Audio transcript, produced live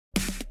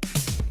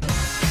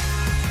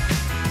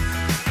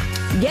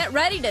Get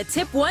ready to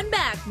tip one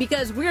back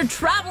because we're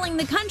traveling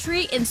the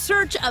country in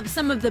search of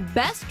some of the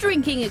best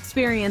drinking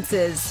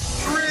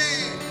experiences. 3,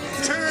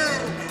 2,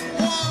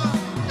 1.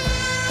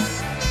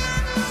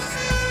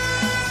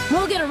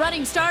 We'll get a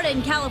running start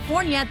in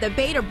California at the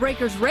Beta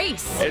Breakers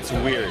race. It's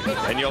weird,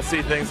 and you'll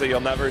see things that you'll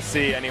never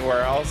see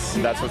anywhere else.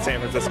 That's what San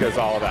Francisco is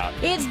all about.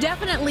 It's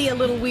definitely a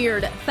little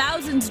weird.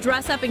 Thousands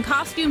dress up in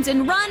costumes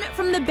and run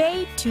from the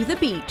bay to the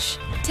beach.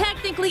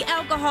 Technically,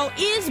 alcohol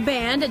is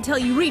banned until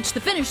you reach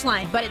the finish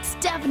line, but it's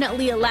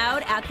definitely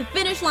allowed at the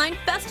Finish Line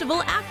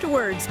Festival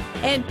afterwards.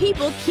 And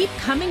people keep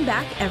coming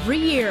back every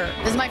year.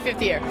 This is my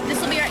 5th year.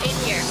 This will be our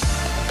 8th year.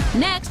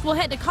 Next, we'll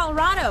head to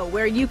Colorado,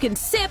 where you can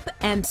sip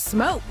and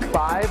smoke.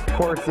 5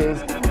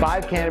 courses,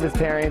 5 cannabis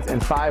pairings,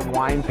 and 5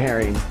 wine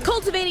pairings.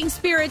 Cultivating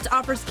Spirits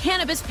offers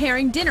cannabis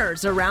pairing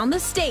dinners around the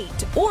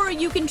state. Or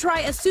you can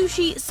try a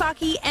sushi,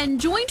 sake, and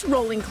joint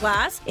rolling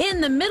class in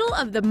the middle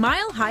of the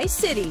Mile High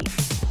City.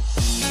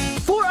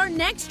 For our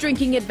next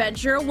drinking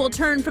adventure, we'll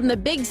turn from the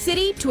big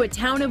city to a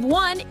town of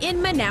 1 in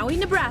Manawi,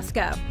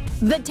 Nebraska.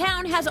 The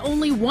town has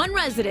only one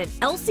resident.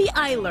 Elsie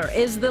Eiler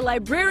is the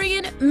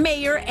librarian,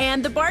 mayor,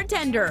 and the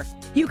bartender.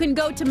 You can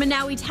go to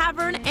Manawi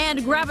Tavern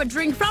and grab a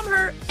drink from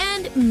her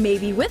and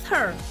maybe with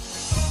her.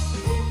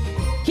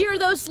 Hear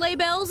those sleigh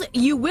bells?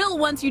 You will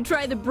once you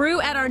try the brew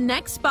at our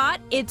next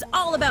spot. It's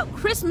all about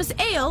Christmas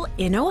ale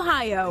in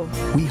Ohio.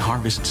 We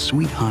harvest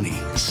sweet honey,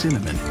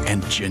 cinnamon,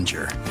 and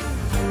ginger.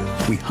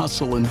 We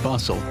hustle and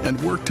bustle and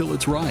work till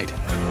it's right,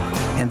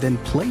 and then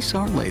place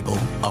our label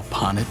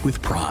upon it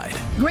with pride.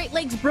 Great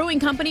Lakes Brewing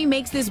Company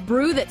makes this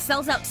brew that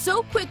sells out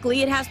so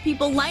quickly it has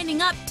people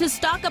lining up to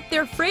stock up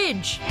their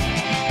fridge.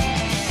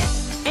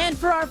 And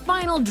for our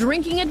final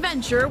drinking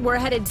adventure, we're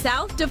headed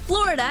south to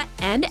Florida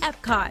and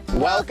Epcot.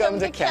 Welcome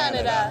to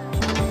Canada.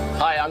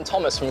 Hi, I'm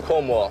Thomas from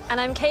Cornwall.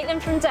 And I'm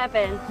Caitlin from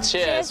Devon.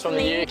 Cheers from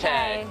the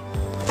UK.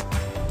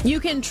 You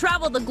can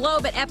travel the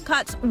globe at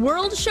Epcot's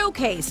World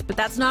Showcase, but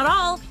that's not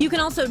all. You can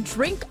also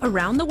drink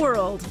around the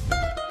world.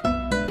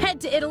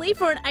 Head to Italy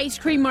for an ice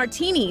cream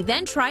martini,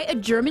 then try a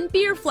German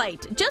beer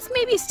flight. Just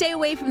maybe stay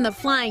away from the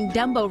flying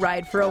Dumbo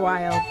ride for a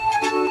while.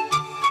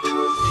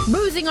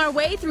 Boozing our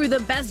way through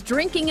the best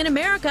drinking in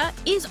America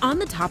is on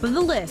the top of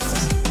the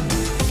list.